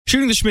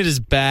Shooting the Schmidt is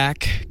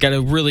back. Got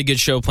a really good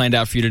show planned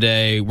out for you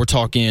today. We're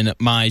talking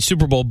my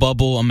Super Bowl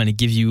bubble. I'm going to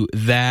give you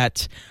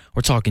that.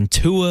 We're talking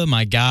Tua,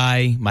 my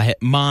guy,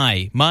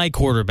 my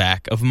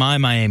quarterback of my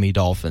Miami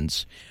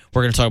Dolphins.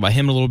 We're going to talk about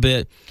him a little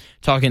bit.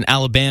 Talking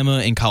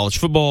Alabama and college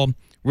football.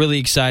 Really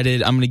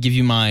excited. I'm going to give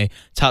you my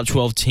top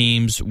 12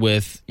 teams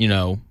with,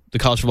 the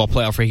college football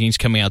playoff rankings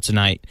coming out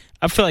tonight.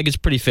 I feel like it's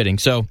pretty fitting.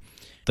 So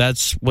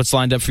that's what's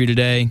lined up for you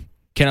today.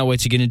 Cannot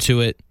wait to get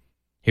into it.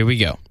 Here we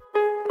go.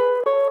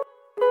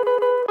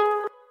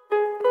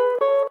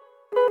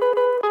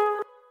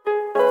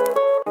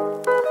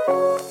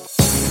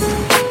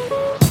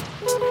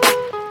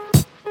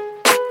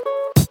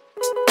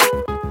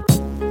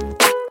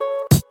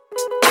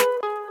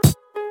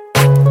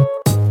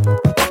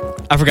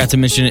 I forgot to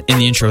mention in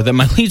the intro that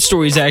my lead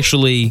story is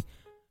actually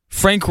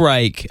Frank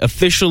Reich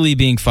officially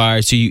being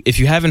fired. So if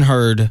you haven't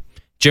heard,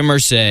 Jim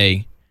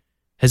Irsay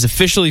has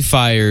officially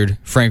fired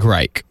Frank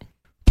Reich.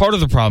 Part of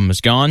the problem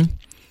is gone.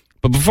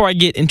 But before I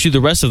get into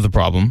the rest of the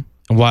problem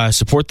and why I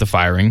support the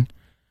firing,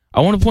 I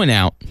want to point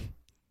out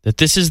that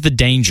this is the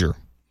danger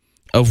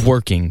of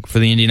working for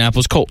the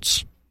Indianapolis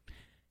Colts.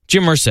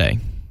 Jim Irsay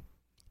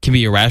can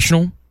be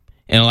irrational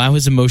and allow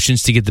his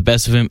emotions to get the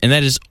best of him, and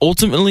that is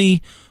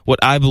ultimately what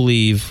I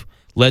believe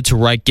led to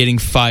Reich getting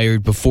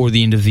fired before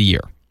the end of the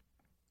year.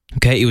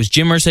 Okay, it was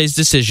Jim Irsay's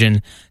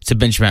decision to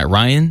bench Matt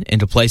Ryan and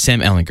to play Sam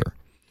Ehlinger.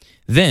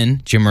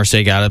 Then, Jim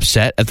Irsay got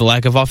upset at the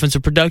lack of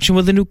offensive production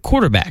with a new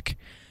quarterback.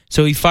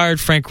 So he fired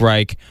Frank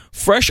Reich,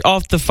 fresh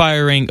off the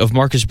firing of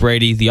Marcus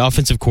Brady, the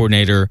offensive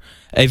coordinator,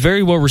 a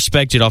very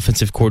well-respected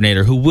offensive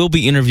coordinator who will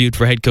be interviewed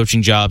for head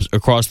coaching jobs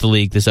across the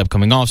league this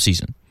upcoming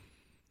offseason.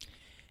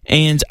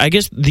 And I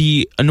guess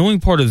the annoying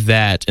part of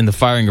that and the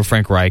firing of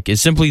Frank Reich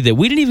is simply that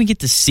we didn't even get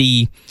to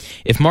see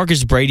if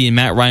Marcus Brady and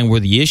Matt Ryan were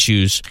the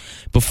issues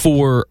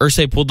before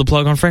Irsay pulled the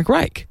plug on Frank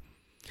Reich.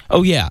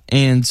 Oh, yeah,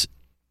 and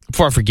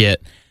before I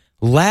forget,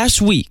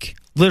 last week,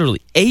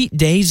 literally 8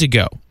 days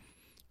ago,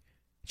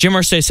 Jim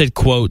Irsay said,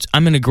 quote,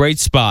 "I'm in a great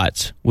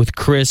spot with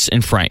Chris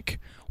and Frank.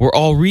 We're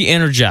all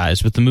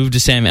re-energized with the move to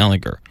Sam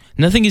Ehlinger.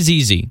 Nothing is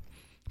easy,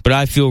 but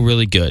I feel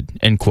really good,"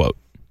 end quote.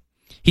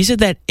 He said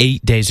that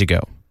 8 days ago.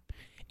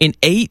 In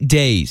 8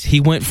 days, he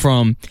went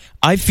from,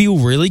 "I feel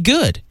really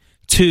good,"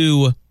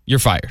 to, "You're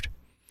fired."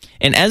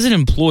 And as an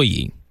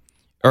employee,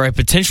 or a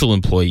potential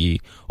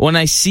employee, when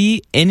I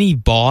see any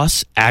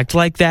boss act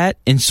like that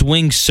and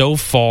swing so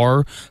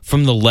far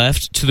from the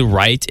left to the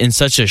right in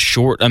such a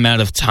short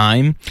amount of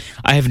time,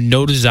 I have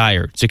no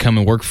desire to come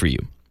and work for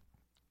you.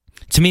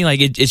 To me,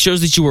 it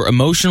shows that you are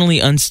emotionally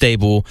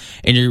unstable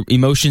and your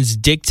emotions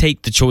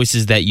dictate the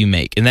choices that you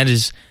make. And that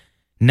is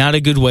not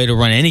a good way to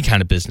run any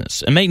kind of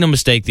business. And make no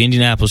mistake, the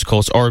Indianapolis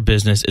Colts are a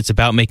business. It's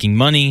about making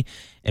money,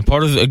 and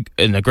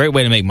and a great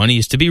way to make money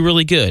is to be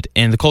really good.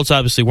 And the Colts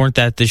obviously weren't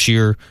that this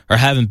year, or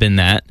haven't been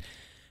that.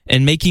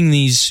 And making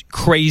these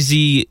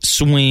crazy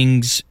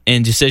swings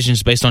and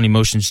decisions based on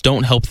emotions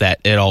don't help that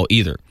at all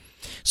either.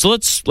 So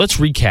let's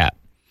recap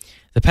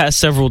the past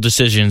several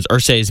decisions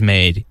Irsay has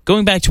made,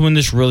 going back to when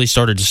this really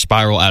started to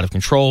spiral out of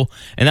control,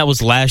 and that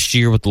was last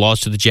year with the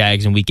loss to the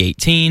Jags in Week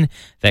 18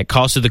 that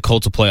costed the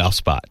Colts a playoff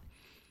spot.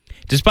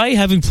 Despite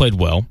having played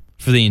well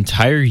for the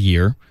entire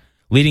year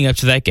leading up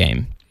to that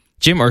game,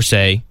 Jim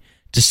Irsay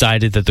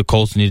decided that the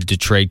Colts needed to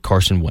trade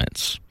Carson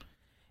Wentz.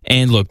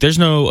 And look, there's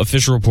no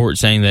official report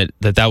saying that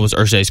was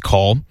Irsay's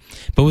call,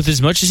 but with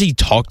as much as he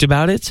talked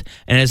about it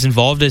and as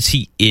involved as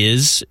he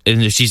is,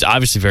 and he's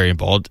obviously very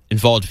involved,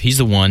 he's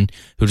the one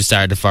who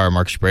decided to fire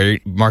Marcus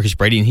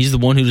Brady, and he's the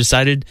one who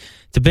decided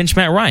to bench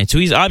Matt Ryan. So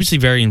he's obviously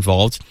very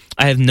involved.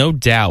 I have no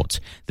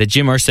doubt that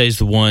Jim Irsay is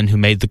the one who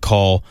made the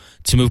call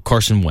to move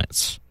Carson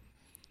Wentz.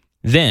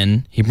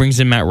 Then he brings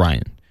in Matt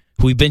Ryan,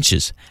 who he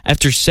benches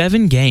after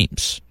 7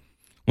 games,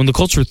 when the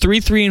Colts were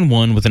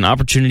 3-3-1 with an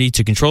opportunity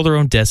to control their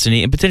own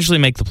destiny and potentially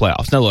make the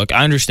playoffs. Now, look,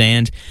 I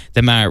understand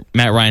that Matt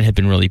Ryan had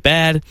been really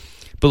bad,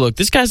 but look,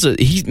 this guy's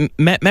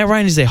Matt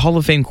Ryan is a Hall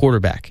of Fame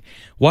quarterback.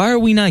 Why are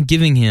we not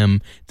giving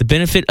him the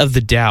benefit of the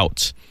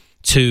doubt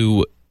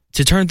to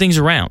turn things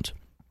around?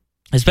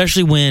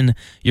 Especially when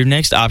your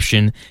next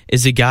option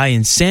is a guy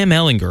in Sam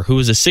Ehlinger, who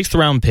is a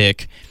 6th-round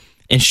pick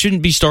and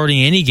shouldn't be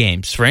starting any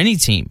games for any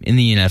team in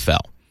the NFL.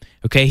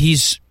 Okay,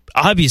 he's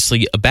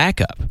obviously a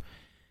backup.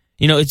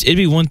 It'd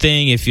be one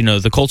thing if,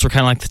 the Colts were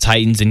kind of like the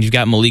Titans and you've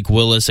got Malik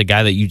Willis, a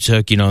guy that you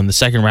took, in the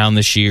 2nd round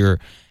this year,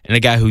 and a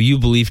guy who you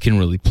believe can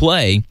really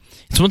play.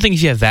 It's one thing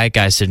if you have that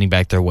guy sitting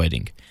back there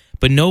waiting.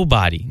 But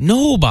nobody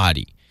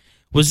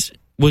was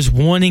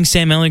wanting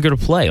Sam Ehlinger to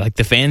play. Like,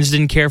 the fans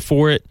didn't care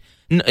for it.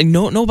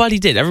 Nobody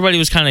did. Everybody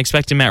was kind of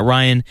expecting Matt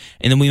Ryan,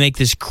 and then we make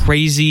this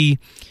crazy,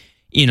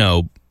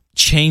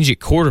 change at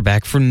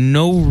quarterback for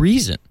no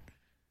reason.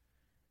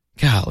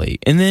 Golly.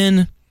 And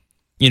then,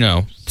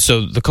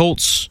 so the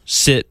Colts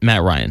sit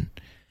Matt Ryan.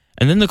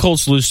 And then the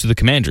Colts lose to the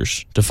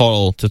Commanders to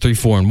fall to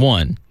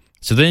 3-4-1.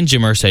 So then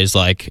Jim Irsay is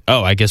like,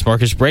 oh, I guess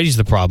Marcus Brady's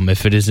the problem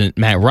if it isn't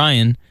Matt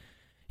Ryan.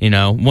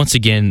 Once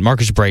again,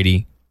 Marcus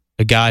Brady,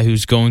 a guy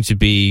who's going to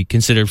be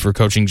considered for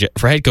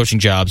head coaching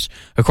jobs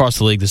across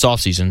the league this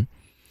offseason.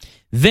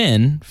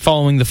 Then,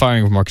 following the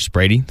firing of Marcus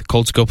Brady, the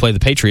Colts go play the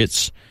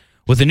Patriots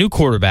with a new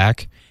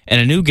quarterback and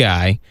a new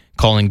guy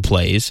calling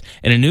plays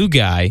and a new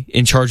guy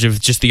in charge of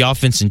just the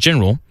offense in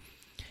general.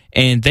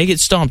 And they get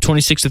stomped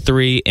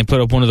 26-3 and put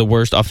up one of the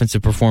worst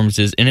offensive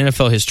performances in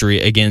NFL history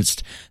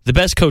against the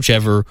best coach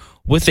ever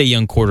with a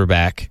young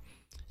quarterback.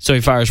 So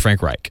he fires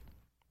Frank Reich.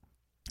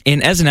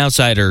 And as an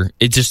outsider,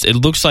 it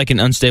looks like an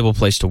unstable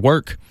place to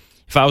work.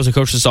 If I was a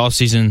coach this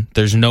offseason,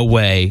 there's no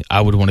way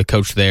I would want to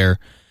coach there,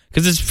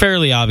 because it's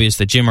fairly obvious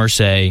that Jim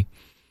Irsay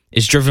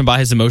is driven by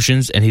his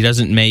emotions, and he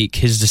doesn't make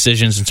his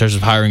decisions in terms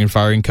of hiring and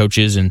firing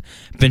coaches and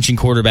benching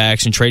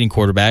quarterbacks and trading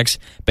quarterbacks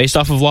based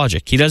off of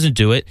logic. He doesn't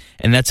do it,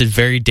 and that's a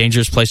very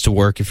dangerous place to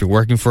work if you're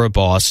working for a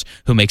boss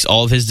who makes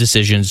all of his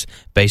decisions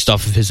based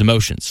off of his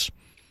emotions.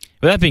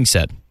 With that being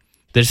said,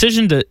 the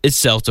decision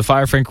itself to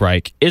fire Frank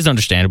Reich is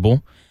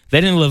understandable. They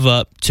didn't live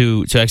up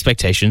to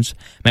expectations.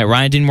 Matt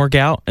Ryan didn't work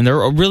out, and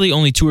there are really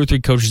only 2 or 3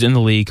 coaches in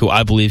the league who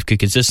I believe could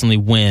consistently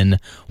win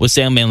with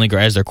Sam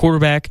Manlinger as their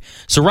quarterback.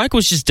 So Reich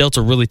was just dealt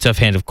a really tough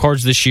hand of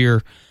cards this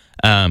year.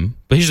 But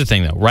here's the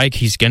thing, though. Reich,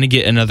 he's going to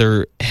get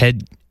another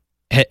head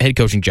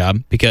coaching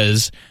job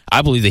because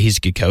I believe that he's a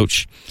good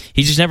coach.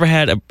 He just never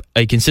had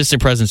a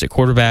consistent presence at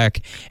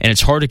quarterback, and it's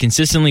hard to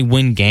consistently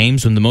win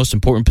games when the most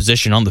important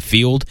position on the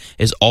field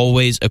is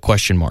always a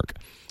question mark.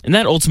 And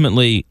that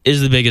ultimately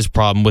is the biggest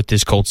problem with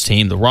this Colts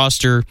team. The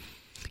roster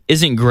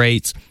isn't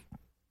great,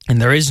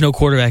 and there is no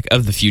quarterback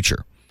of the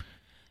future.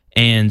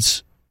 And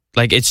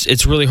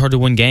it's really hard to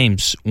win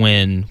games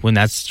when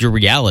that's your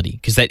reality,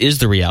 because that is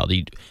the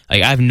reality.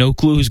 I have no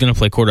clue who's going to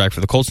play quarterback for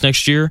the Colts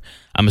next year.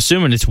 I'm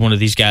assuming it's one of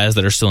these guys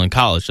that are still in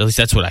college. At least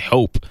that's what I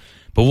hope.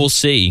 But we'll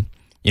see.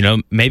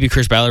 Maybe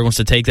Chris Ballard wants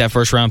to take that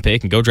first-round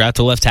pick and go draft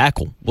a left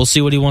tackle. We'll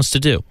see what he wants to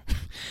do.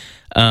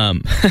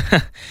 And,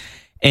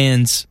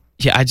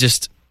 yeah,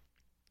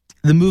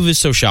 the move is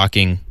so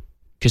shocking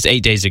because 8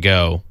 days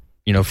ago,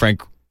 Jim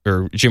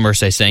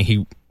Irsay saying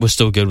he was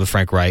still good with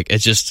Frank Reich.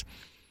 It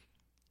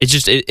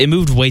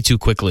moved way too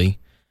quickly.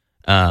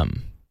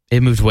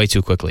 It moved way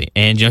too quickly.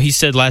 And, he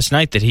said last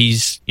night that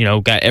he's,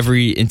 got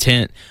every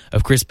intent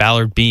of Chris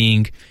Ballard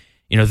being,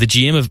 the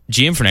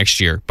GM for next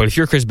year. But if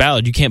you're Chris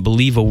Ballard, you can't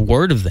believe a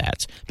word of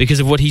that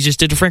because of what he just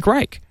did to Frank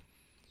Reich.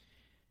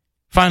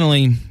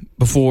 Finally,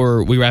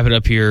 before we wrap it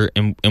up here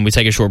and we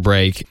take a short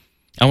break,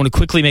 I want to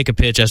quickly make a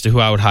pitch as to who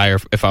I would hire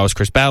if I was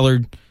Chris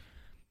Ballard.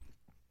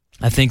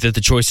 I think that the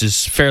choice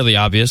is fairly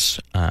obvious.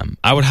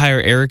 I would hire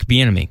Eric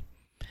Bieniemy.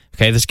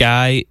 Okay, this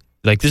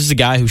is a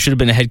guy who should have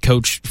been a head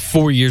coach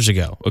 4 years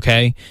ago,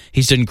 okay?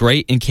 He's done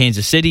great in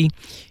Kansas City.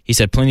 He's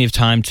had plenty of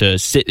time to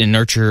sit and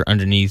nurture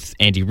underneath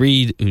Andy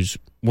Reid, who's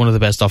one of the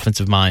best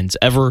offensive minds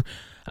ever.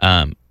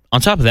 On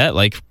top of that,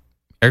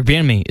 Eric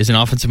Bieniemy is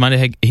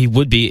he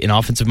would be an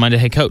offensive-minded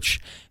head coach.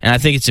 And I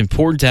think it's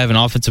important to have an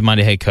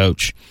offensive-minded head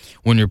coach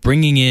when you're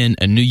bringing in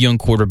a new young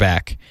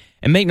quarterback.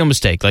 And make no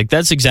mistake,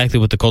 that's exactly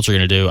what the Colts are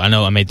going to do. I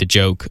know I made the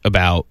joke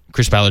about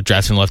Chris Ballard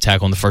drafting left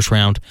tackle in the first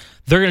round.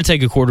 They're going to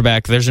take a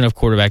quarterback. There's enough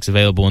quarterbacks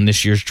available in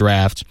this year's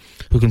draft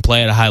who can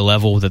play at a high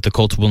level that the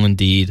Colts will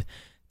indeed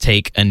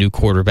take a new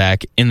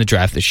quarterback in the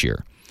draft this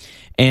year.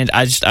 And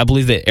I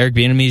believe that Eric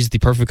Bieniemy is the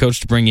perfect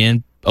coach to bring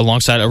in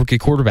alongside a rookie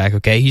quarterback,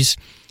 okay? He's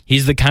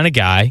the kind of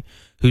guy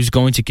who's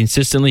going to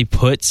consistently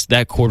put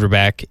that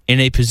quarterback in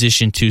a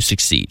position to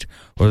succeed,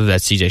 whether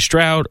that's C.J.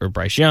 Stroud or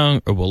Bryce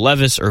Young or Will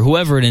Levis or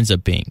whoever it ends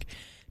up being.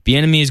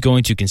 Bieniemy is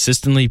going to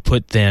consistently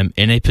put them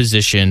in a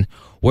position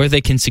where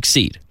they can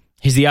succeed.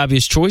 He's the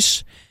obvious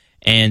choice,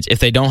 and if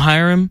they don't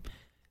hire him,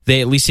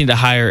 they at least need to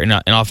hire an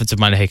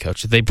offensive-minded head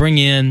coach. If they bring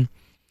in,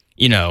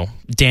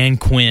 Dan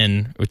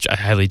Quinn, which I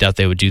highly doubt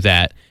they would do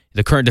that,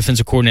 the current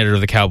defensive coordinator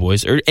of the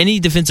Cowboys, or any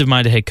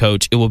defensive-minded head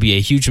coach, it will be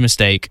a huge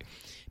mistake.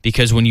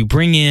 Because when you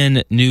bring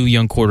in new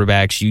young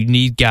quarterbacks, you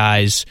need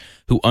guys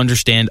who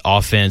understand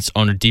offense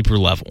on a deeper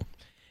level.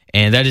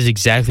 And that is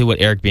exactly what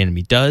Eric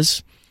Bieniemy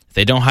does. If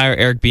they don't hire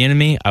Eric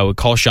Bieniemy, I would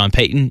call Sean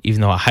Payton, even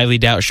though I highly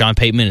doubt Sean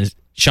Payton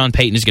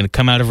is going to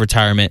come out of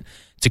retirement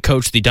to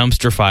coach the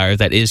dumpster fire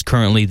that is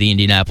currently the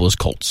Indianapolis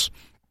Colts.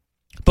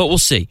 But we'll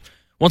see.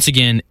 Once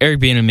again, Eric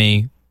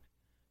Bieniemy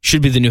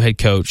should be the new head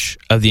coach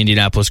of the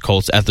Indianapolis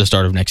Colts at the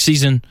start of next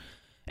season,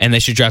 and they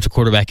should draft a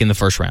quarterback in the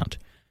first round.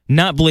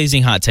 Not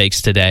blazing hot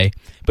takes today,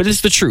 but it's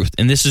the truth,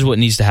 and this is what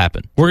needs to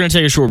happen. We're going to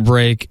take a short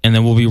break, and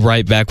then we'll be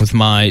right back with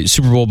my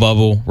Super Bowl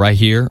bubble right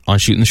here on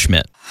Shooting the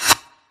Schmidt.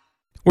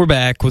 We're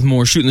back with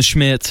more Shooting the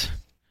Schmidt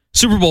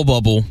Super Bowl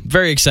bubble.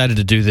 Very excited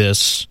to do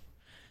this.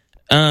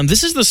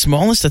 This is the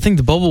smallest I think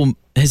the bubble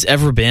has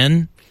ever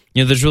been.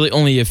 There's really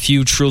only a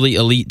few truly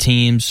elite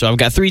teams. So I've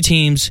got 3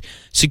 teams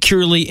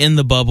securely in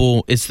the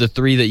bubble. It's the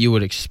 3 that you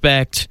would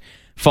expect,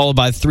 followed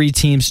by 3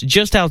 teams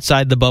just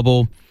outside the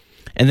bubble.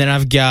 And then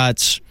I've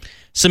got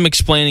some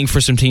explaining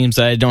for some teams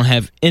that I don't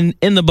have in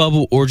the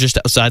bubble or just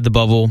outside the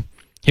bubble.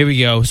 Here we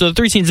go. So the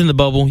 3 teams in the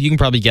bubble, you can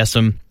probably guess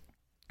them.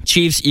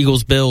 Chiefs,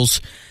 Eagles,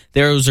 Bills.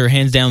 Those are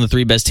hands down the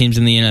 3 best teams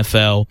in the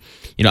NFL.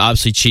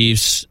 Obviously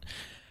Chiefs,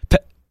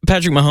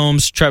 Patrick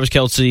Mahomes, Travis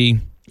Kelce,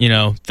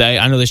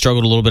 I know they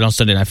struggled a little bit on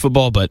Sunday Night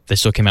Football, but they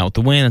still came out with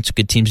the win. That's what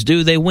good teams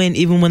do. They win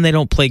even when they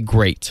don't play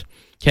great.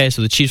 Okay,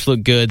 so the Chiefs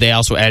look good. They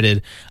also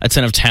added a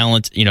ton of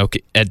talent,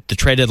 at the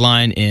trade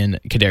deadline in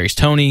Kadarius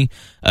Toney.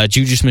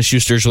 Juju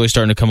Smith-Schuster is really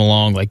starting to come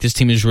along. Like, this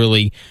team is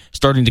really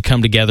starting to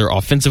come together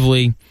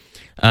offensively.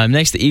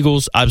 Next, the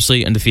Eagles,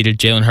 obviously undefeated.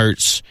 Jalen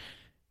Hurts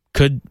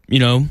could,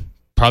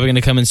 probably going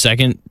to come in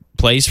second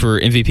place for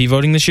MVP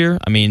voting this year.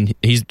 I mean,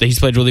 he's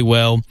played really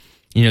well.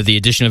 The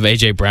addition of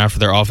A.J. Brown for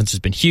their offense has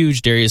been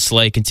huge. Darius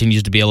Slay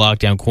continues to be a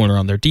lockdown corner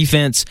on their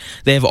defense.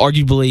 They have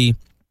arguably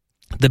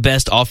the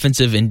best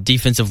offensive and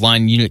defensive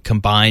line unit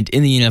combined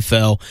in the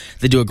NFL.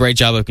 They do a great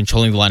job of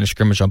controlling the line of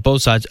scrimmage on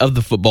both sides of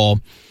the football.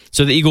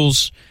 So the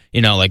Eagles,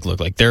 look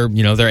like they're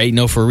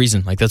 8-0 for a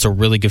reason. Like, that's a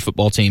really good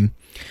football team.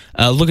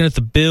 Looking at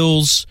the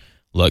Bills,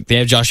 look, they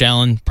have Josh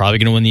Allen, probably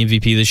going to win the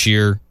MVP this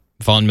year.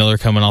 Von Miller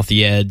coming off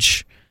the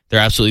edge. They're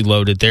absolutely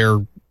loaded. They're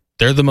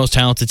the most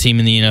talented team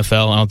in the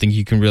NFL. I don't think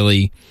you can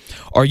really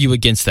argue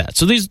against that.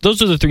 So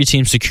those are the three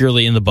teams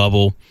securely in the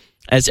bubble,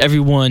 as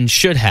everyone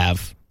should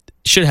have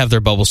their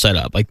bubble set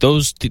up. Like,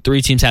 those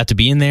three teams have to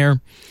be in there. And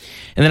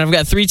then I've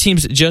got three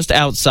teams just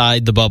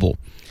outside the bubble.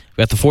 I've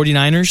got the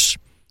 49ers,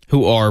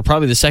 who are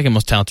probably the second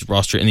most talented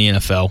roster in the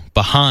NFL,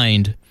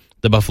 behind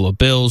the Buffalo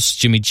Bills.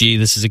 Jimmy G,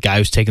 this is a guy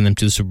who's taken them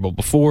to the Super Bowl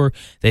before.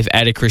 They've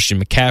added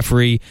Christian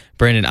McCaffrey.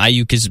 Brandon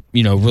Ayuk has,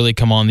 really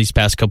come on these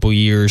past couple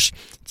years.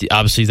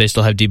 Obviously, they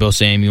still have Deebo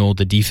Samuel.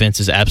 The defense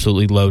is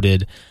absolutely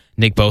loaded.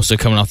 Nick Bosa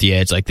coming off the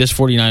edge. Like, this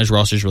 49ers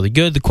roster is really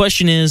good. The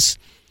question is,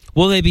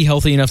 will they be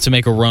healthy enough to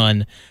make a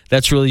run?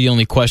 That's really the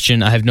only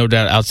question. I have no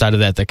doubt outside of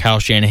that Kyle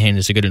Shanahan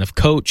is a good enough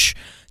coach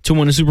to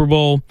win a Super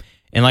Bowl.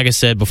 And like I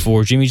said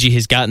before, Jimmy G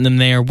has gotten them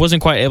there.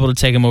 Wasn't quite able to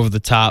take them over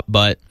the top,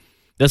 but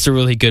that's a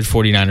really good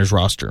 49ers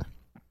roster.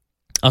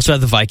 I also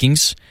have the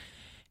Vikings,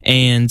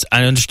 and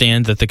I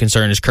understand that the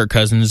concern is Kirk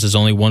Cousins has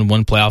only won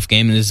one playoff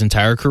game in his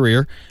entire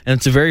career, and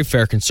it's a very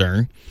fair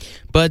concern.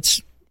 But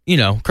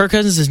Kirk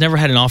Cousins has never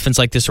had an offense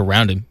like this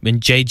around him. And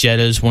Jay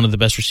Jetta is one of the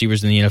best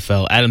receivers in the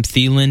NFL. Adam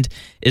Thielen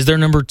is their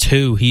number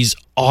 2. He's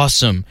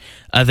awesome.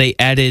 They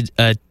added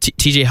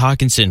T.J.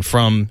 Hawkinson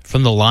from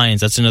the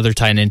Lions. That's another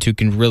tight end who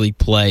can really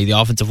play. The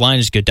offensive line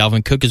is good.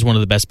 Dalvin Cook is one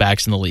of the best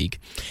backs in the league.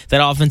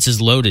 That offense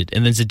is loaded.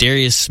 And then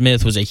Zadarius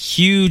Smith was a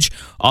huge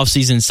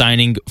offseason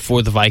signing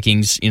for the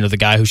Vikings. The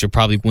guy who should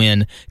probably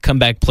win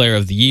Comeback Player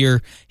of the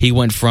Year. He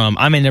went from,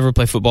 I may never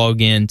play football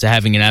again, to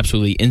having an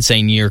absolutely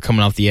insane year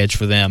coming off the edge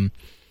for them.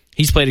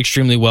 He's played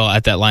extremely well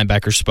at that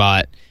linebacker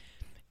spot.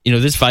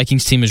 This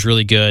Vikings team is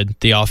really good.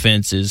 The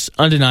offense is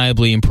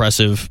undeniably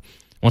impressive.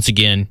 Once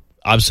again,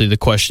 obviously the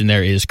question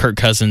there is Kirk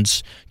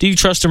Cousins. Do you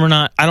trust him or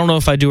not? I don't know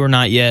if I do or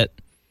not yet.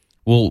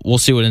 We'll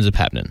see what ends up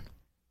happening.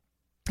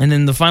 And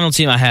then the final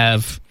team I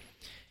have,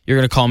 you're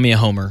going to call me a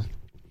homer,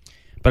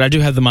 but I do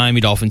have the Miami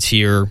Dolphins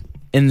here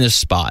in this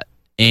spot.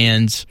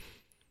 And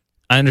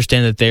I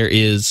understand that there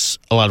is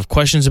a lot of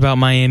questions about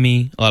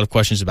Miami, a lot of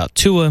questions about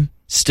Tua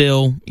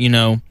still,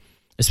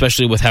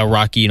 especially with how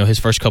rocky, his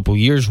first couple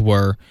years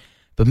were.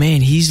 But,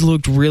 man, he's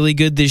looked really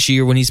good this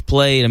year when he's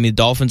played. I mean, the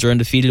Dolphins are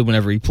undefeated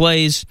whenever he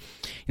plays.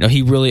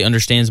 He really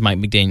understands Mike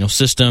McDaniel's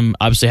system.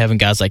 Obviously, having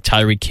guys like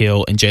Tyreek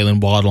Hill and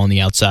Jalen Waddle on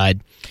the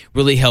outside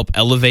really help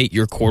elevate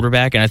your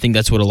quarterback, and I think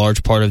that's what a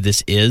large part of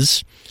this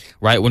is,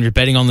 right? When you're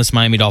betting on this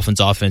Miami Dolphins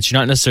offense, you're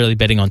not necessarily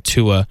betting on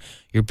Tua.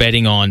 You're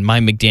betting on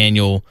Mike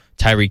McDaniel,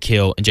 Tyreek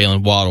Hill, and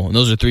Jalen Waddle. And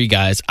those are three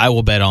guys I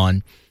will bet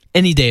on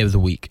any day of the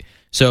week.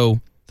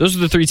 So those are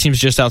the three teams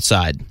just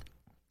outside.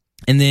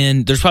 And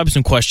then there's probably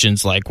some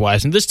questions like, why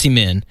isn't this team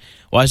in?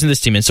 Why isn't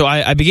this team in? So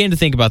I began to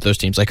think about those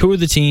teams. Like, who are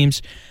the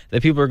teams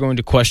that people are going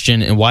to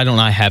question, and why don't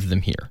I have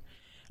them here?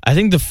 I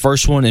think the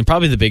first one, and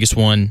probably the biggest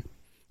one,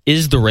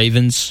 is the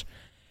Ravens.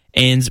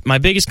 And my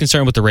biggest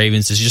concern with the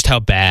Ravens is just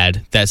how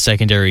bad that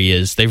secondary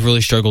is. They've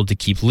really struggled to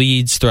keep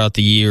leads throughout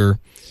the year.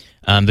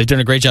 They've done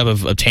a great job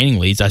of obtaining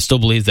leads. I still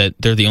believe that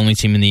they're the only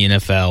team in the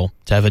NFL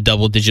to have a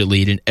double-digit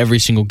lead in every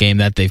single game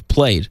that they've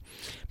played.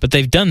 But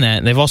they've done that,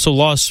 and they've also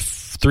lost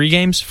 4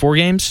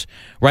 games,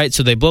 right?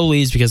 So they blow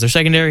leads because their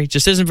secondary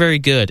just isn't very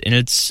good. And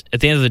it's, at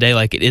the end of the day,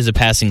 like, it is a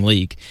passing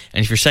league.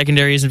 And if your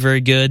secondary isn't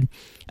very good,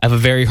 I have a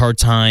very hard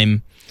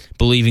time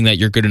believing that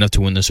you're good enough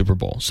to win the Super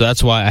Bowl. So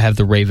that's why I have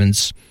the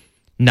Ravens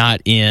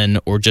not in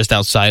or just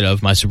outside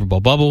of my Super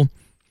Bowl bubble.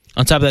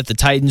 On top of that, the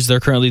Titans,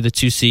 they're currently the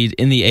 2 seed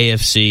in the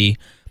AFC.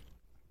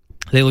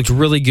 They looked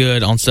really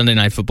good on Sunday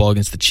Night Football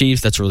against the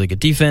Chiefs. That's a really good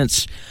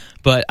defense.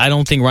 But I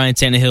don't think Ryan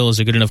Tannehill is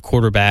a good enough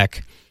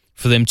quarterback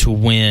for them to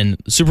win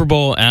the Super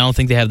Bowl, and I don't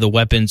think they have the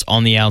weapons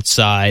on the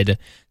outside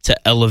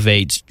to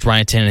elevate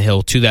Ryan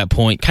Tannehill to that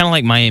point, kind of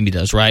like Miami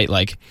does, right?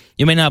 Like,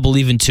 you may not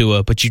believe in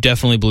Tua, but you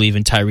definitely believe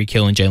in Tyreek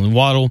Hill and Jalen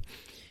Waddle.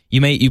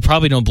 You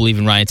probably don't believe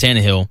in Ryan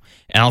Tannehill,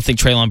 and I don't think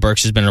Treylon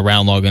Burks has been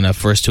around long enough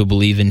for us to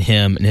believe in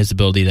him and his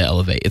ability to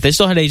elevate. If they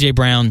still had A.J.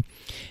 Brown,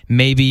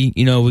 maybe,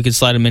 we could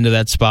slide him into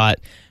that spot,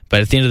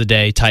 but at the end of the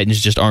day,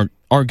 Titans just aren't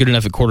good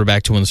enough at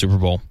quarterback to win the Super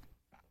Bowl.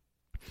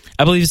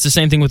 I believe it's the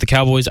same thing with the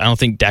Cowboys. I don't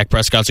think Dak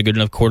Prescott's a good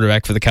enough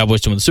quarterback for the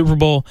Cowboys to win the Super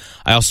Bowl.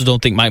 I also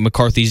don't think Mike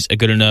McCarthy's a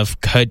good enough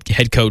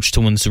head coach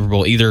to win the Super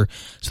Bowl either.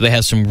 So they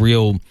have some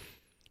real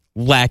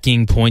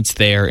lacking points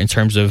there in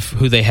terms of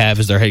who they have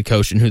as their head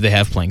coach and who they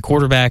have playing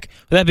quarterback.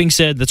 With that being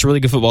said, that's a really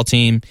good football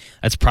team.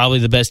 That's probably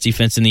the best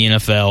defense in the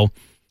NFL.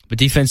 But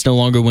defense no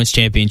longer wins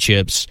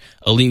championships.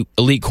 Elite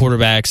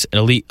quarterbacks,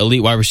 and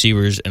elite wide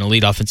receivers, and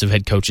elite offensive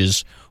head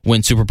coaches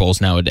win Super Bowls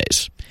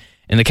nowadays.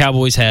 And the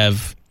Cowboys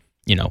have,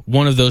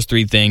 one of those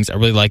three things. I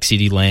really like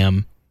CeeDee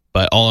Lamb,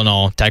 but all in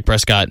all, Dak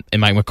Prescott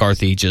and Mike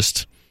McCarthy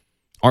just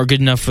aren't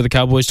good enough for the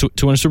Cowboys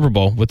to win a Super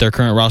Bowl with their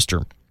current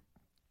roster.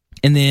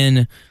 And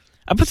then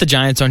I put the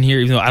Giants on here,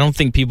 even though I don't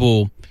think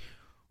people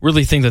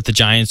really think that the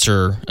Giants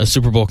are a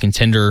Super Bowl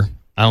contender.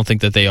 I don't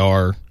think that they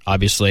are.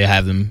 Obviously, I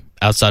have them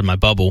outside my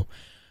bubble.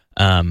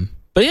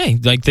 But yeah,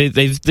 like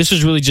this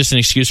is really just an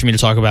excuse for me to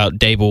talk about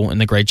Dable and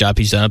the great job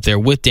he's done up there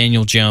with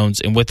Daniel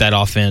Jones and with that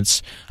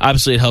offense.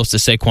 Obviously, it helps that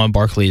Saquon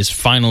Barkley has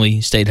finally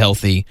stayed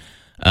healthy.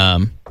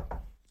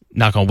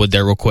 Knock on wood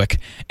there real quick.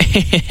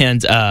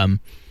 And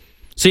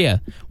so yeah,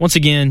 once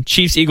again,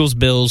 Chiefs, Eagles,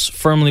 Bills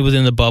firmly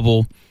within the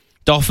bubble.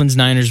 Dolphins,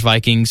 Niners,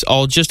 Vikings,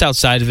 all just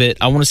outside of it.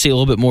 I want to see a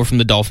little bit more from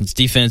the Dolphins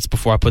defense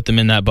before I put them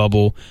in that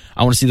bubble.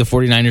 I want to see the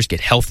 49ers get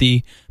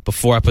healthy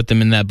before I put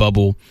them in that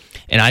bubble.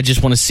 And I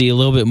just want to see a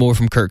little bit more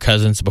from Kirk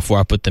Cousins before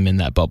I put them in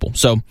that bubble.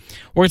 So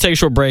we're going to take a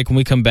short break. When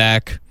we come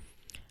back,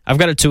 I've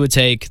got a Tua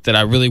take that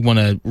I really want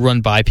to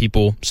run by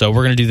people. So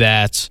we're going to do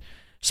that.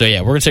 So yeah,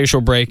 we're going to take a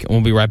short break, and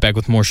we'll be right back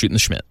with more Shooting the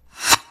Schmidt.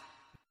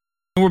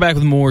 And we're back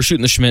with more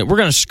Shooting the Schmidt. We're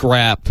going to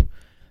scrap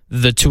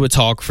the Tua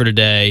talk for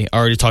today. I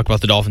already talked about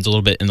the Dolphins a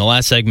little bit in the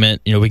last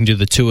segment. We can do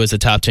the Tua as a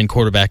top 10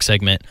 quarterback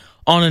segment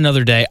on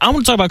another day. I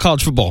want to talk about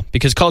college football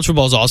because college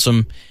football is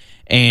awesome,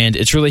 and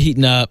it's really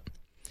heating up.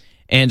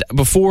 And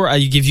before I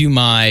give you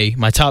my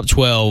top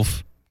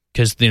 12,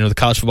 because the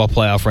college football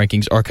playoff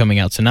rankings are coming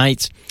out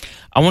tonight,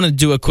 I want to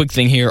do a quick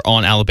thing here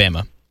on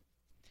Alabama.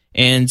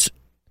 And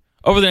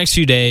over the next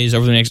few days,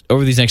 over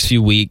these next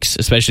few weeks,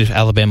 especially if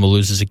Alabama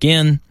loses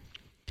again,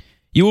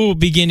 you will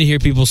begin to hear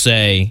people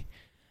say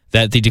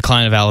that the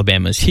decline of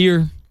Alabama is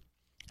here.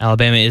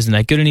 Alabama isn't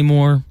that good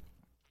anymore.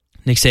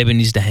 Nick Saban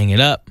needs to hang it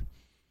up.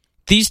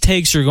 These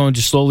takes are going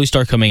to slowly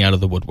start coming out of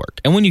the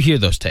woodwork. And when you hear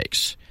those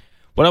takes,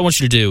 what I want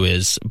you to do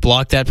is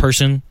block that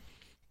person.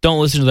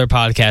 Don't listen to their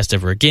podcast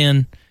ever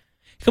again.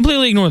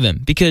 Completely ignore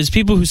them, because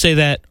people who say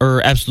that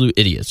are absolute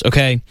idiots,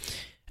 okay?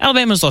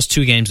 Alabama's lost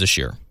 2 games this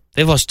year.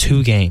 They've lost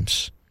 2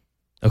 games,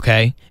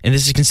 okay? And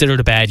this is considered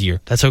a bad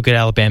year. That's how good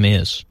Alabama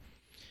is.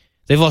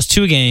 They've lost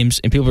 2 games,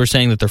 and people are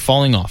saying that they're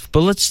falling off.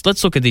 But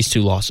let's look at these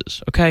 2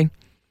 losses, okay?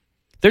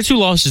 Their 2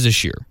 losses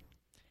this year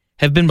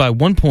have been by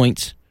 1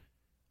 point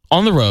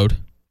on the road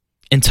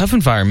in tough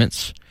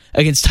environments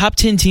against top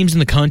 10 teams in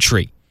the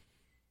country.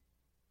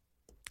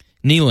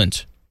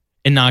 Neyland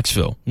in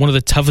Knoxville, one of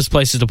the toughest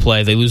places to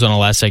play. They lose on a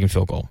last-second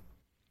field goal.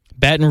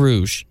 Baton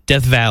Rouge,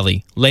 Death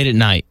Valley, late at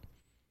night.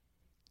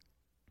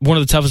 One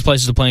of the toughest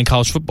places to play in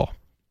college football.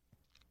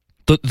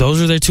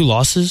 Those are their 2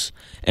 losses,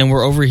 and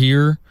we're over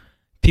here.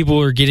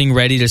 People are getting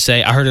ready to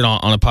say, I heard it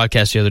on a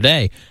podcast the other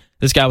day.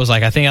 This guy was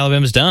like, I think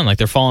Alabama's done. Like,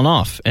 they're falling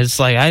off. And it's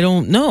like, I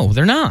don't know.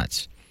 They're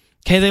not.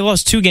 Okay, they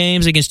lost 2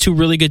 games against 2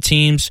 really good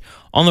teams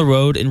on the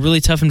road in really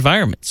tough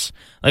environments.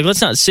 Like,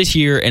 let's not sit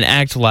here and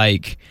act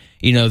like,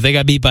 they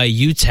got beat by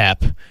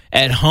UTEP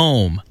at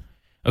home.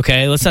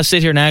 Okay, let's not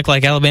sit here and act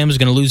like Alabama's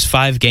going to lose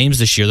 5 games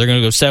this year. They're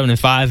going to go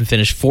 7-5 and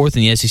finish 4th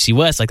in the SEC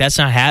West. Like, that's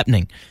not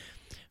happening.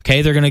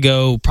 Okay, they're going to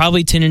go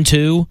probably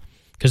 10-2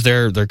 because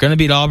they're going to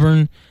beat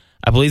Auburn.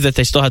 I believe that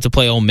they still have to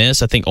play Ole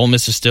Miss. I think Ole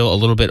Miss is still a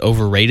little bit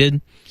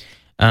overrated.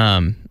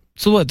 So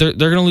what? They're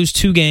going to lose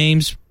 2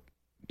 games,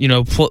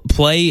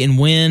 play and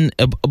win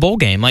a bowl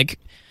game. Like,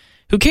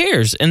 who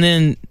cares? And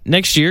then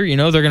next year,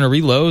 they're going to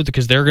reload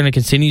because they're going to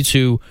continue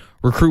to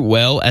recruit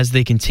well as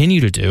they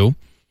continue to do.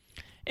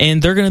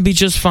 And they're going to be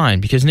just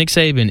fine because Nick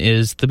Saban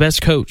is the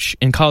best coach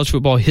in college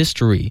football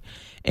history.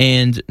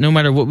 And no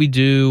matter what we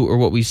do or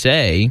what we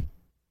say,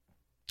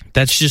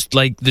 that's just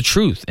like the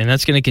truth, and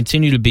that's going to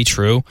continue to be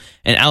true.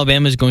 And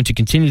Alabama is going to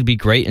continue to be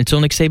great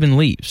until Nick Saban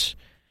leaves.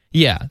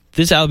 Yeah,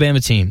 this Alabama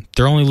team,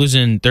 they're only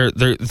losing. They're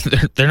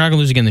not going to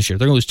lose again this year.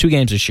 They're going to lose 2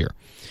 games this year.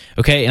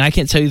 Okay, and I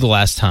can't tell you the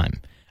last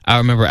time I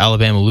remember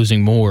Alabama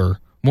losing more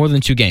than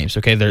 2 games.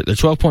 Okay, they're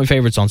 12-point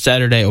favorites on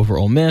Saturday over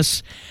Ole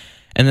Miss,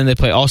 and then they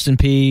play Austin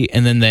Peay,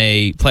 and then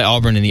they play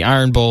Auburn in the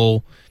Iron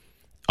Bowl.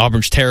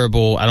 Auburn's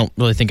terrible. I don't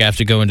really think I have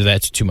to go into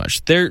that too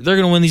much. They're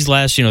going to win these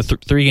last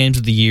 3 games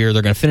of the year.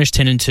 They're going to finish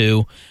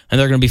 10-2, and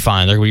they're going to be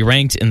fine. They're going to be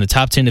ranked in the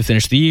top 10 to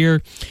finish the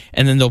year,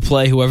 and then they'll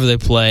play whoever they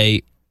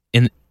play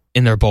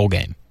in their bowl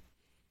game,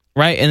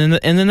 right? And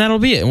then that'll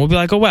be it. And we'll be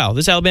like, oh wow,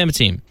 this Alabama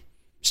team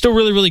still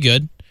really, really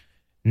good.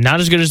 Not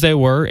as good as they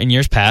were in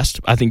years past.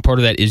 I think part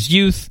of that is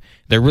youth.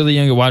 They're really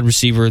young at wide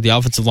receiver. The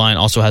offensive line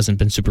also hasn't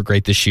been super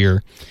great this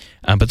year.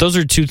 But those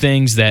are 2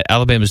 things that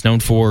Alabama is known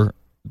for.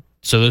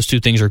 So those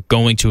 2 things are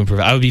going to improve.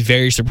 I would be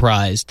very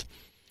surprised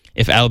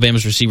if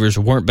Alabama's receivers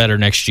weren't better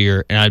next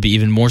year, and I'd be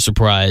even more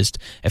surprised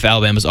if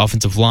Alabama's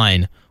offensive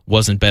line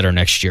wasn't better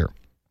next year.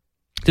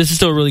 This is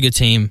still a really good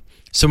team.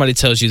 Somebody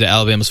tells you that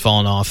Alabama's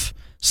fallen off,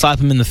 slap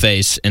them in the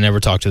face, and never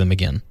talk to them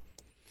again.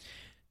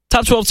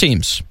 Top 12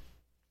 teams.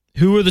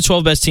 Who are the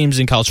 12 best teams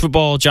in college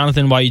football?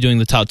 Jonathan, why are you doing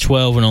the top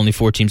 12 when only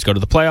 4 teams go to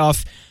the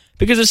playoff?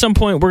 Because at some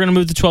point, we're going to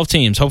move to 12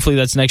 teams. Hopefully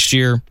that's next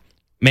year.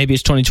 Maybe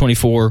it's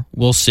 2024.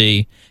 We'll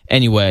see.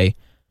 Anyway,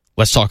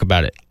 let's talk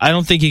about it. I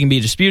don't think it can be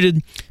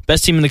disputed.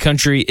 Best team in the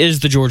country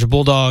is the Georgia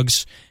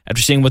Bulldogs.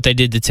 After seeing what they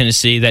did to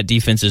Tennessee, that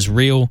defense is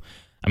real.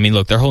 I mean,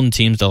 look, they're holding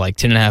teams to like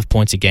 10.5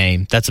 points a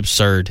game. That's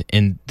absurd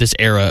in this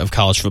era of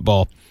college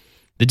football.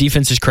 The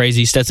defense is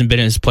crazy. Stetson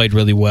Bennett has played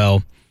really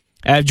well.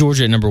 I have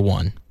Georgia at number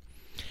 1.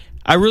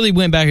 I really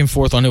went back and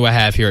forth on who I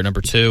have here at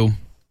number 2.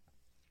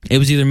 It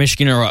was either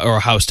Michigan or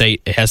Ohio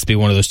State. It has to be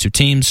one of those two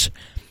teams.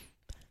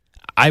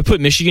 I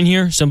put Michigan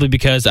here simply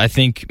because I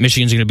think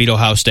Michigan's going to beat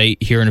Ohio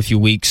State here in a few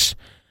weeks.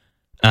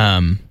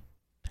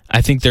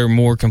 I think they're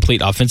more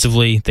complete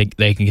offensively. They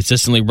can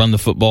consistently run the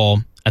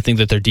football. I think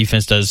that their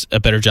defense does a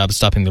better job of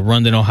stopping the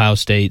run than Ohio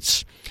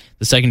State's.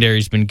 The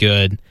secondary's been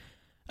good.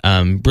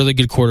 Really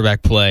good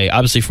quarterback play,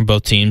 obviously from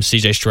both teams.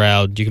 C.J.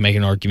 Stroud, you can make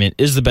an argument,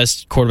 is the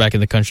best quarterback in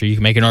the country. You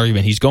can make an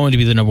argument he's going to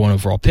be the number 1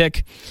 overall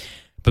pick.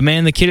 But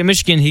man, the kid at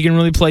Michigan, he can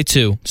really play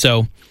too.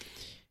 So,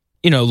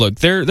 look,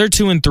 they're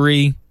 2 and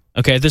 3.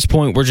 Okay, at this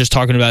point, we're just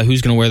talking about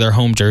who's going to wear their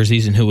home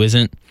jerseys and who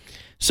isn't.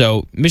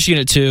 So, Michigan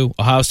at 2,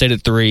 Ohio State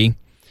at 3.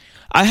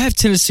 I have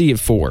Tennessee at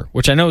 4,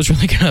 which I know is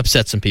really going to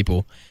upset some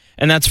people,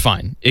 and that's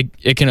fine.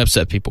 It can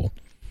upset people.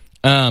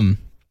 And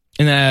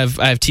then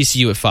I have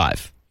TCU at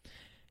 5.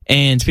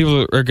 And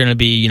people are going to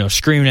be,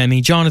 screaming at me,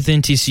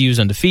 Jonathan, TCU's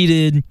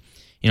undefeated.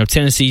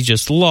 Tennessee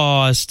just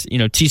lost.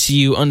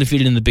 TCU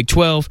undefeated in the Big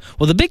 12.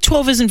 Well, the Big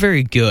 12 isn't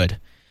very good,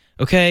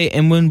 okay?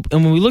 And when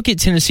we look at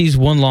Tennessee's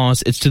one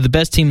loss, it's to the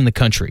best team in the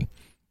country,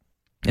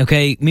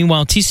 okay?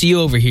 Meanwhile, TCU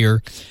over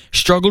here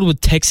struggled with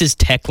Texas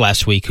Tech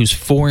last week, who's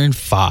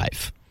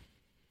 4-5.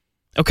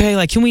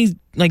 Okay, can we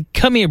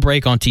cut me a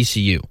break on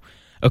TCU?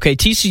 Okay,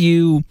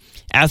 TCU,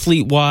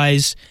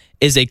 athlete-wise,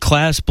 is a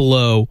class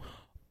below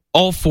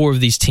all 4 of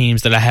these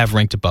teams that I have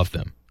ranked above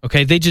them.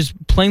 Okay, they just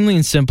plainly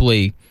and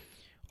simply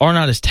are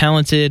not as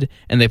talented,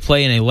 and they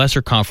play in a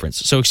lesser conference.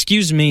 So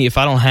excuse me if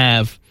I don't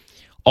have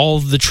all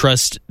of the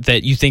trust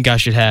that you think I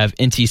should have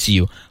in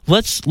TCU.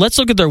 Let's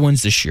look at their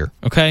wins this year,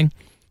 okay?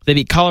 They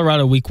beat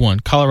Colorado week 1.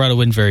 Colorado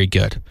wasn't very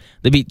good.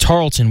 They beat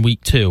Tarleton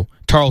week 2.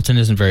 Tarleton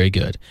isn't very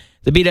good.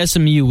 They beat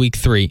SMU week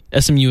 3.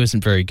 SMU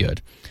isn't very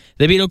good.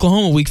 They beat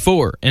Oklahoma week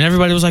 4, and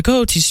everybody was like,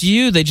 oh,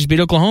 TCU, they just beat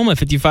Oklahoma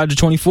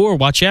 55-24.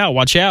 Watch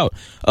out.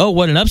 Oh,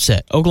 what an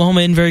upset.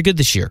 Oklahoma isn't very good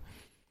this year.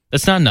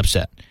 That's not an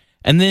upset.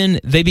 And then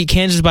they beat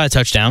Kansas by a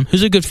touchdown,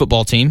 who's a good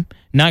football team,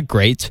 not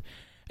great.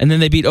 And then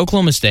they beat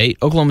Oklahoma State,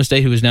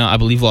 who is now, I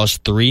believe,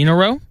 lost 3 in a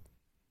row.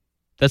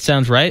 That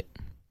sounds right.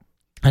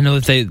 I know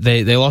that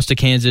they lost to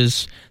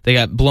Kansas. They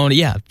got blown.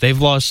 Yeah, they've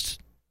lost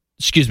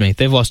 2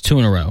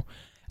 in a row.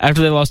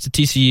 After they lost to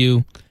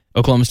TCU,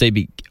 Oklahoma State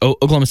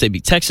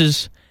beat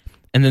Texas.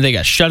 And then they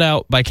got shut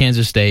out by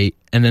Kansas State,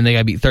 and then they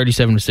got beat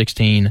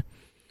 37-16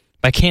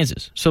 by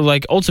Kansas. So,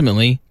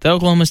 ultimately, the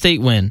Oklahoma State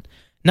win,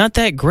 not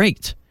that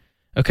great.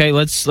 Okay,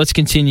 let's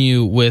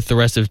continue with the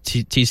rest of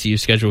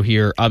TCU's schedule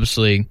here.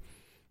 Obviously,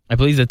 I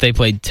believe that they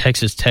played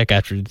Texas Tech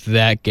after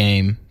that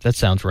game. That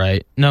sounds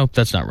right. No,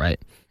 that's not right.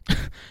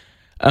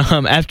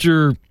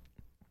 After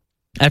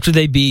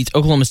they beat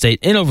Oklahoma State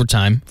in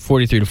overtime,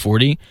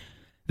 43-40,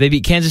 they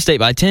beat Kansas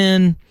State by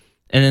 10.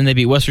 And then they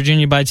beat West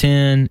Virginia by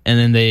 10, and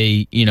then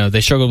they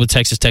struggled with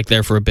Texas Tech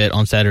there for a bit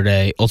on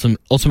Saturday,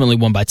 ultimately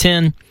won by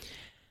 10.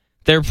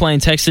 They're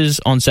playing Texas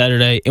on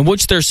Saturday, in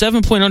which they're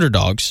 7-point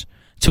underdogs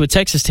to a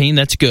Texas team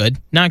that's good,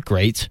 not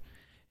great.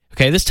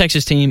 Okay, this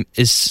Texas team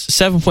is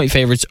 7-point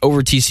favorites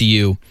over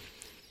TCU.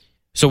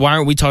 So why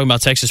aren't we talking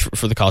about Texas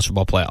for the college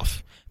football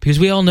playoff? Because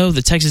we all know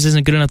that Texas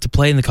isn't good enough to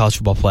play in the college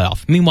football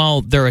playoff.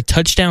 Meanwhile, they're a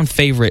touchdown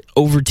favorite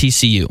over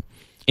TCU.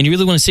 And you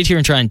really want to sit here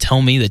and try and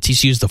tell me that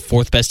TCU is the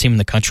 4th best team in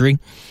the country?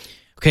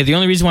 Okay, the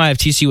only reason why I have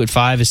TCU at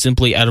 5 is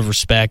simply out of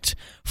respect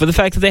for the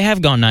fact that they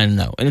have gone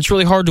 9-0. And it's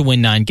really hard to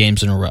win 9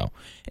 games in a row.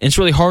 And it's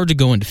really hard to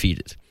go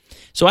undefeated.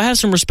 So I have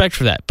some respect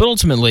for that. But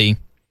ultimately,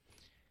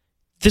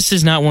 this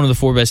is not one of the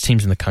 4 best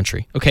teams in the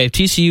country. Okay, if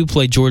TCU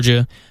played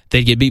Georgia,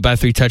 they'd get beat by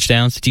 3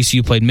 touchdowns. If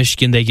TCU played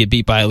Michigan, they'd get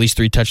beat by at least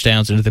 3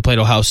 touchdowns. And if they played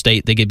Ohio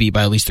State, they'd get beat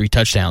by at least 3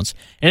 touchdowns.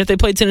 And if they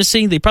played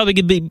Tennessee, they'd probably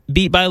get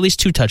beat by at least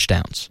 2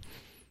 touchdowns.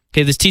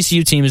 Okay, this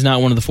TCU team is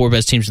not one of the 4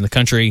 best teams in the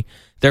country.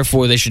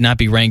 Therefore, they should not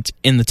be ranked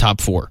in the top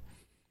 4.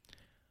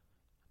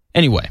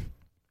 Anyway,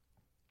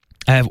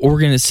 I have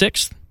Oregon at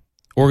 6th.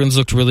 Oregon's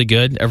looked really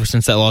good ever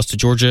since that loss to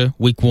Georgia.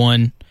 Week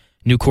 1,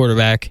 new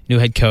quarterback, new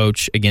head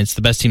coach against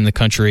the best team in the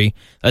country.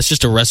 That's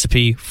just a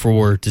recipe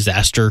for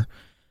disaster.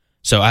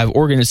 So I have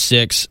Oregon at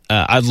 6.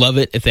 I'd love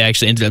it if they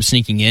actually ended up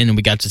sneaking in and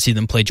we got to see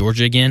them play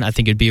Georgia again. I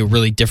think it'd be a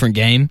really different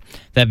game.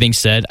 That being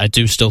said, I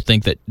do still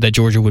think that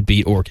Georgia would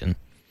beat Oregon.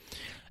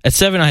 At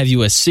 7, I have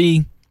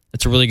USC.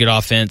 That's a really good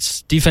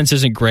offense. Defense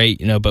isn't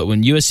great, but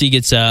when USC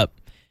gets up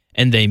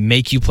and they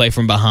make you play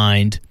from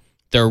behind,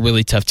 they're a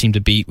really tough team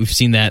to beat. We've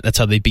seen that. That's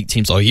how they beat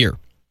teams all year.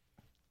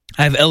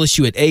 I have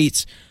LSU at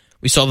 8.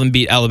 We saw them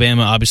beat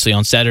Alabama, obviously,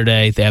 on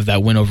Saturday. They have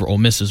that win over Ole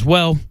Miss as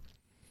well.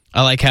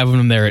 I like having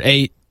them there at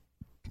 8.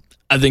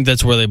 I think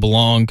that's where they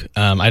belong.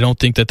 I don't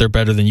think that they're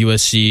better than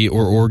USC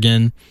or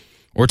Oregon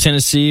or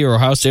Tennessee or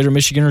Ohio State or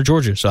Michigan or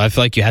Georgia. So I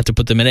feel like you have to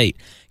put them at 8.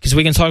 Because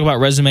we can talk about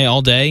resume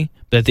all day,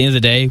 but at the end of the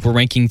day, we're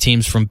ranking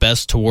teams from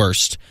best to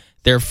worst.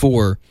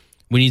 Therefore,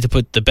 we need to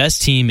put the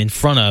best team in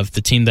front of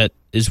the team that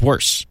is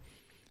worse.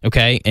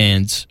 Okay?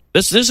 And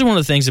this is one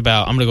of the things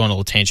about, I'm going to go on a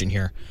little tangent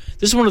here.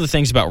 This is one of the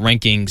things about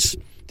rankings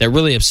that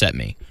really upset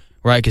me,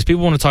 right? Because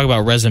people want to talk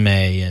about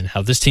resume and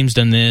how this team's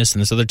done this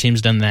and this other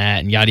team's done that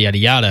and yada, yada,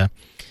 yada.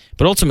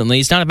 But ultimately,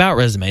 it's not about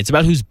resume. It's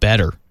about who's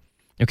better,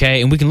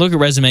 okay? And we can look at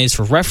resumes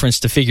for reference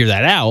to figure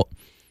that out.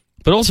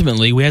 But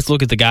ultimately, we have to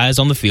look at the guys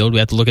on the field. We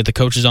have to look at the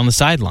coaches on the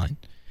sideline.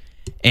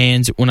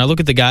 And when I look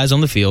at the guys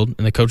on the field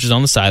and the coaches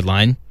on the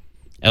sideline,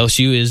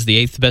 LSU is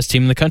the 8th best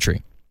team in the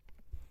country.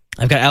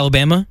 I've got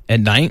Alabama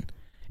at 9th.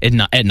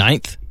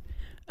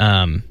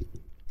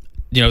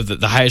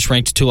 The highest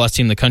ranked 2-loss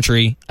team in the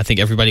country. I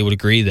think everybody would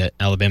agree that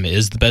Alabama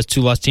is the best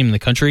 2-loss team in the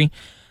country.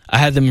 I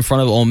had them in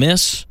front of Ole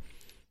Miss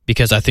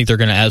because I think they're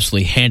going to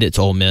absolutely hand it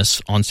to Ole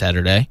Miss on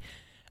Saturday.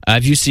 I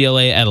have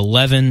UCLA at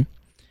 11,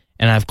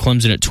 and I have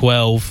Clemson at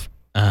 12.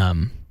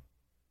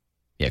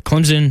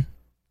 Clemson,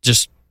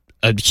 just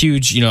a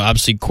huge,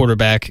 obviously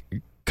quarterback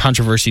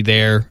controversy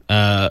there.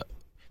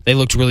 They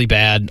looked really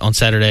bad on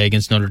Saturday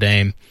against Notre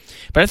Dame.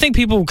 But I think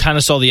people kind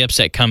of saw the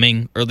upset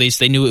coming, or at least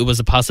they knew it was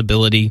a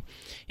possibility.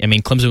 I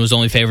mean, Clemson was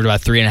only favored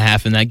about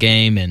 3.5 in that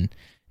game, and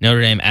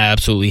Notre Dame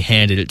absolutely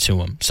handed it to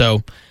them.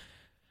 So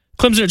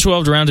Clemson at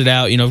 12 to round it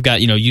out. We've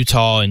got,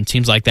 Utah and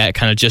teams like that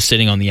kind of just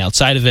sitting on the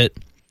outside of it.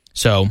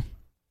 So,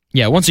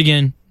 yeah, once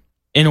again,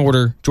 in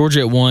order, Georgia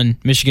at 1,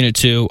 Michigan at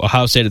 2,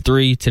 Ohio State at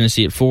 3,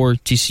 Tennessee at 4,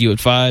 TCU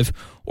at 5,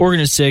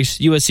 Oregon at 6,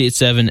 USC at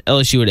 7,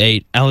 LSU at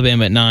 8,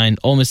 Alabama at 9,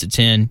 Ole Miss at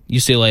 10,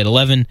 UCLA at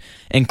 11,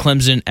 and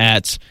Clemson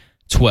at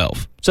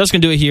 12. So that's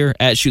going to do it here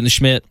at Shooting the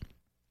Schmidt.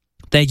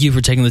 Thank you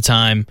for taking the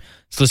time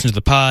to listen to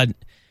the pod.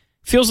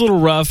 Feels a little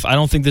rough. I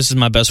don't think this is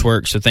my best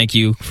work, so thank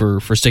you for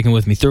sticking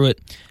with me through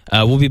it.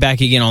 We'll be back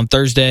again on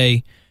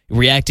Thursday,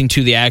 reacting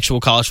to the actual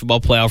college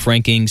football playoff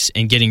rankings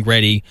and getting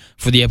ready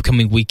for the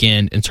upcoming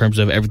weekend in terms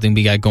of everything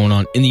we got going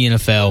on in the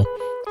NFL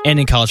and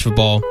in college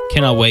football.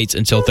 Cannot wait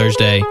until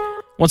Thursday.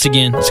 Once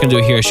again, that's going to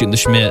do it here at Shooting the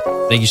Schmidt.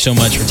 Thank you so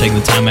much for taking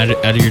the time out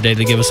of your day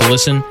to give us a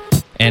listen,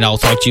 and I'll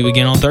talk to you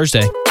again on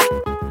Thursday.